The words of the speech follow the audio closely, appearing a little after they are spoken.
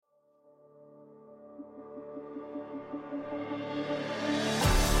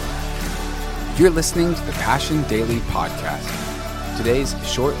You're listening to the Passion Daily Podcast. Today's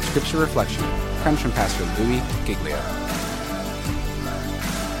short scripture reflection comes from Pastor Louis Giglio.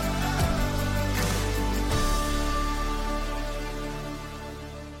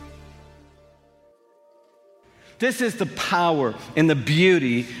 This is the power and the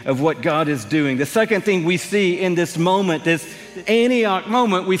beauty of what God is doing. The second thing we see in this moment, this Antioch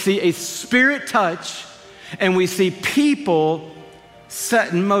moment, we see a spirit touch and we see people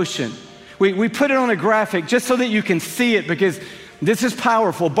set in motion. We put it on a graphic just so that you can see it because this is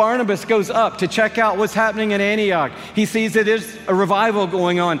powerful. Barnabas goes up to check out what's happening in Antioch. He sees that there's a revival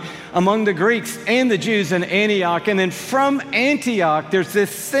going on among the Greeks and the Jews in Antioch. And then from Antioch, there's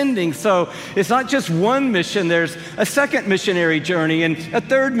this sending. So it's not just one mission. There's a second missionary journey and a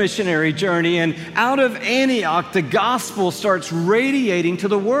third missionary journey. And out of Antioch, the gospel starts radiating to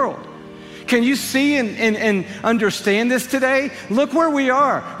the world. Can you see and understand this today? Look where we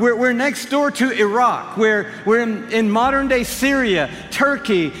are. We're next door to Iraq. We're in modern day Syria,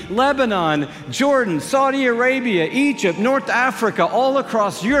 Turkey, Lebanon, Jordan, Saudi Arabia, Egypt, North Africa, all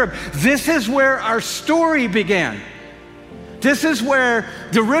across Europe. This is where our story began. This is where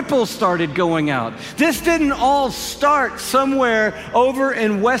the ripples started going out. This didn't all start somewhere over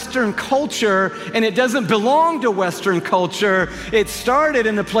in Western culture, and it doesn't belong to Western culture. It started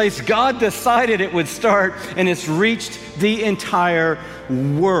in the place God decided it would start, and it's reached the entire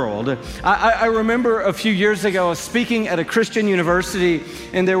world. I remember a few years ago, I was speaking at a Christian university,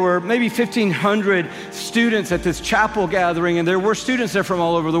 and there were maybe 1,500 students at this chapel gathering, and there were students there from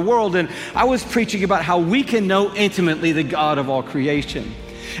all over the world, and I was preaching about how we can know intimately the God of all creation.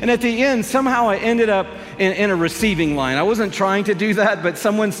 And at the end, somehow I ended up in a receiving line. I wasn't trying to do that, but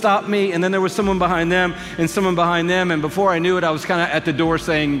someone stopped me, and then there was someone behind them, and someone behind them, and before I knew it, I was kind of at the door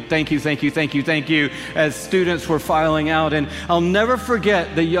saying, thank you, thank you, thank you, thank you, as students were filing out. And I'll never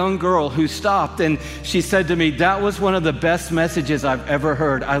forget the young girl who stopped, and she said to me, that was one of the best messages I've ever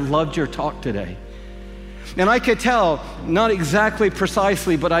heard. I loved your talk today. And I could tell, not exactly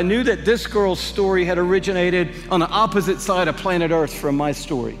precisely, but I knew that this girl's story had originated on the opposite side of planet Earth from my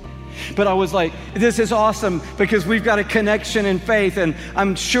story. But I was like, this is awesome because we've got a connection in faith. And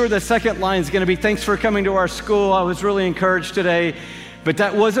I'm sure the second line is going to be, thanks for coming to our school. I was really encouraged today. But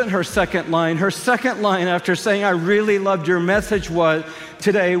that wasn't her second line. Her second line after saying, I really loved your message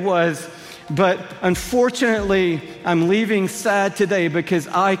today was, but unfortunately, I'm leaving sad today because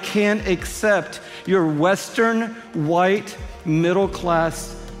I can't accept your Western, white,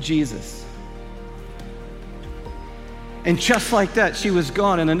 middle-class Jesus. And just like that, she was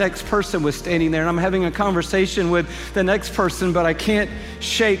gone, and the next person was standing there, and I'm having a conversation with the next person, but I can't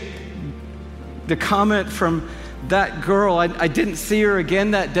shake the comment from that girl. I didn't see her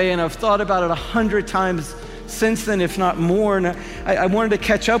again that day, and I've thought about it 100 times since then, if not more. And I wanted to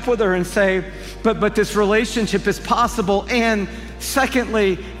catch up with her and say, but this relationship is possible. And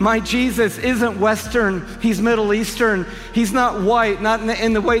secondly, my Jesus isn't Western, he's Middle Eastern. He's not white, not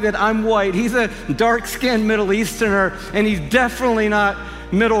in the way that I'm white. He's a dark-skinned Middle Easterner, and he's definitely not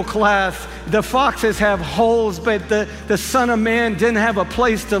middle class. The foxes have holes, but the Son of Man didn't have a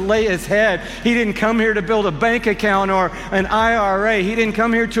place to lay his head. He didn't come here to build a bank account or an IRA. He didn't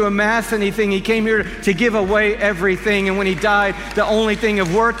come here to amass anything. He came here to give away everything. And when he died, the only thing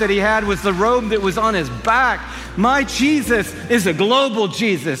of worth that he had was the robe that was on his back. My Jesus is a global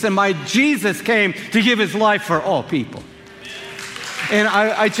Jesus, and my Jesus came to give his life for all people. And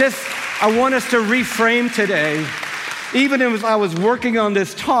I want us to reframe today. Even as I was working on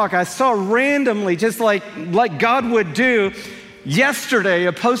this talk, I saw randomly, just like God would do, yesterday,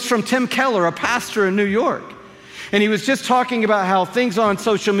 a post from Tim Keller, a pastor in New York. And he was just talking about how things on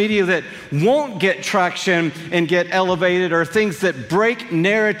social media that won't get traction and get elevated are things that break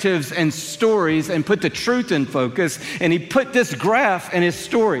narratives and stories and put the truth in focus. And he put this graph in his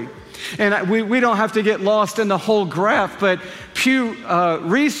story. And we don't have to get lost in the whole graph, but Pew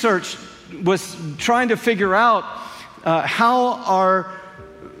Research was trying to figure out how are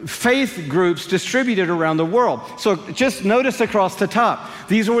faith groups distributed around the world. So just notice across the top,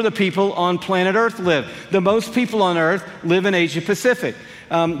 these are where the people on planet Earth live. The most people on Earth live in Asia Pacific.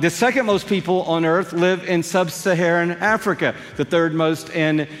 The second most people on Earth live in sub-Saharan Africa. The third most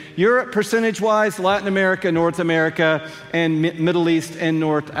in Europe, percentage-wise, Latin America, North America, and Middle East and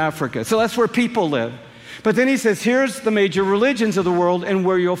North Africa. So that's where people live. But then he says, here's the major religions of the world and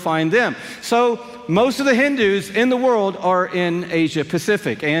where you'll find them. So most of the Hindus in the world are in Asia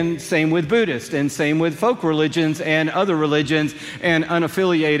Pacific, and same with Buddhists, and same with folk religions and other religions and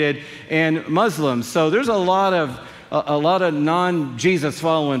unaffiliated and Muslims. So there's a lot of non-Jesus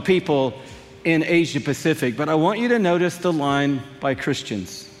following people in Asia Pacific. But I want you to notice the line by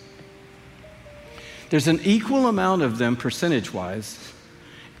Christians. there's an equal amount of them percentage-wise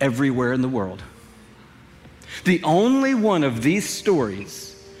everywhere in the world. The only one of these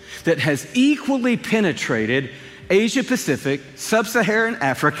stories that has equally penetrated Asia Pacific, Sub-Saharan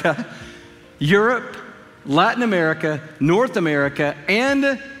Africa, Europe, Latin America, North America,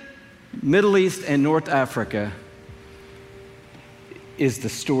 and Middle East and North Africa is the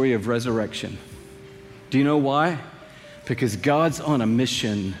story of resurrection. Do you know why? Because God's on a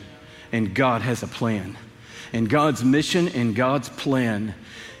mission and God has a plan. And God's mission and God's plan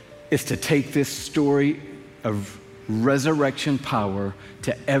is to take this story of resurrection power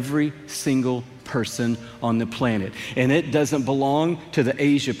to every single person on the planet. And it doesn't belong to the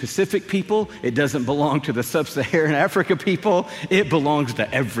Asia Pacific people. It doesn't belong to the Sub-Saharan Africa people. It belongs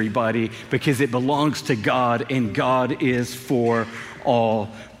to everybody because it belongs to God, and God is for all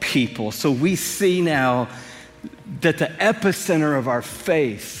people. So we see now that the epicenter of our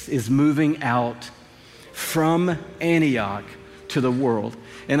faith is moving out from Antioch to the world.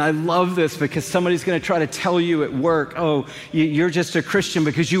 And I love this because somebody's going to try to tell you at work, oh, you're just a Christian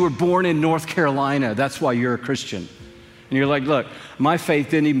because you were born in North Carolina. That's why you're a Christian. And you're like, look, my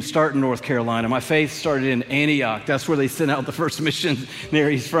faith didn't even start in North Carolina. My faith started in Antioch. That's where they sent out the first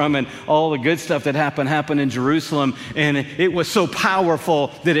missionaries from, and all the good stuff that happened in Jerusalem. And it was so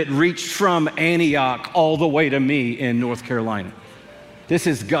powerful that it reached from Antioch all the way to me in North Carolina. This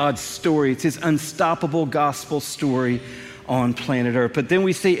is God's story. It's his unstoppable gospel story on planet Earth. But then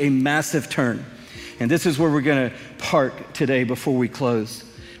we see a massive turn. And this is where we're going to park today before we close.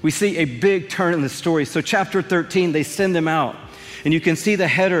 We see a big turn in the story. So chapter 13, they send them out. And you can see the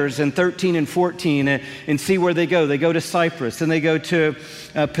headers in 13 and 14 and see where they go. They go to Cyprus, and they go to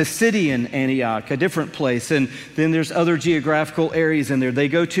Pisidian Antioch, a different place. And then there's other geographical areas in there. They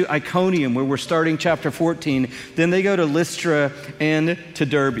go to Iconium, where we're starting chapter 14. Then they go to Lystra and to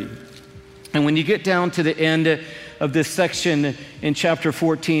Derbe. And when you get down to the end of this section in chapter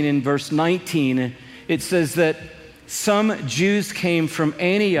 14 in verse 19, it says that some Jews came from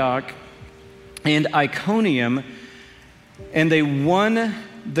Antioch and Iconium, and they won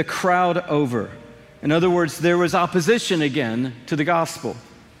the crowd over. In other words, there was opposition again to the gospel.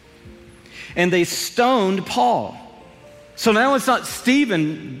 And they stoned Paul. So now it's not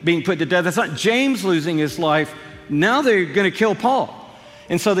Stephen being put to death. It's not James losing his life. Now they're going to kill Paul.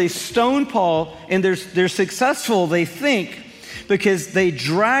 And so they stone Paul, and they're successful, they think, because they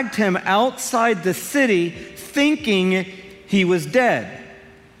dragged him outside the city thinking he was dead.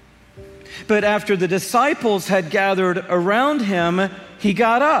 But after the disciples had gathered around him, he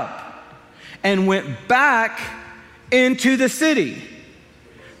got up and went back into the city.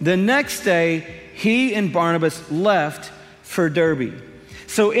 The next day, he and Barnabas left for Derbe.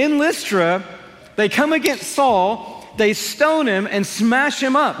 So in Lystra, they come against Saul. They stone him and smash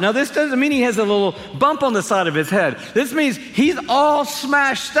him up. Now, this doesn't mean he has a little bump on the side of his head. This means he's all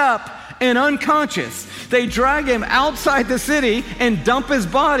smashed up and unconscious. They drag him outside the city and dump his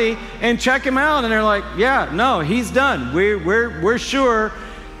body and check him out. And they're like, yeah, no, he's done. We're sure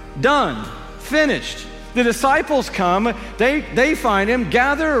done, finished. The disciples come, they find him,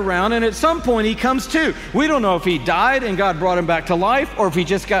 gather around, and at some point he comes to. We don't know if he died and God brought him back to life, or if he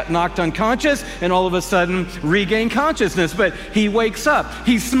just got knocked unconscious and all of a sudden regained consciousness, but he wakes up.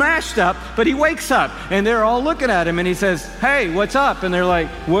 He's smashed up, but he wakes up, and they're all looking at him, and he says, hey, what's up? And they're like,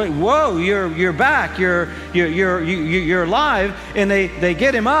 whoa, you're back, you're alive, and they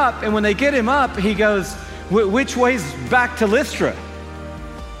get him up, and when they get him up, he goes, which way's back to Lystra?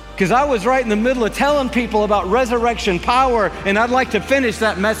 Because I was right in the middle of telling people about resurrection power, and I'd like to finish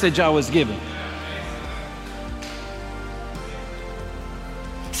that message I was given.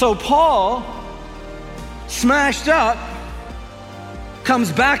 So Paul, smashed up,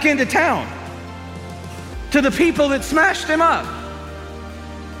 comes back into town to the people that smashed him up.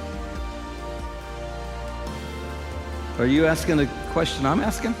 Are you asking the question I'm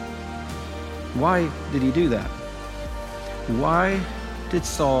asking? Why did he do that? Why did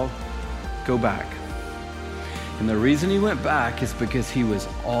Saul go back? And the reason he went back is because he was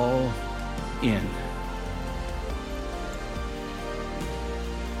all in.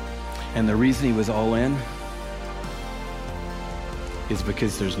 And the reason he was all in is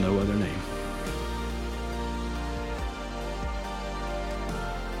because there's no other name.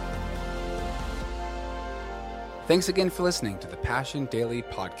 Thanks again for listening to the Passion Daily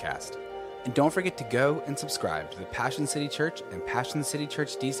Podcast. And don't forget to go and subscribe to the Passion City Church and Passion City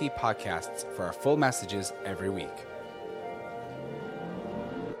Church DC podcasts for our full messages every week.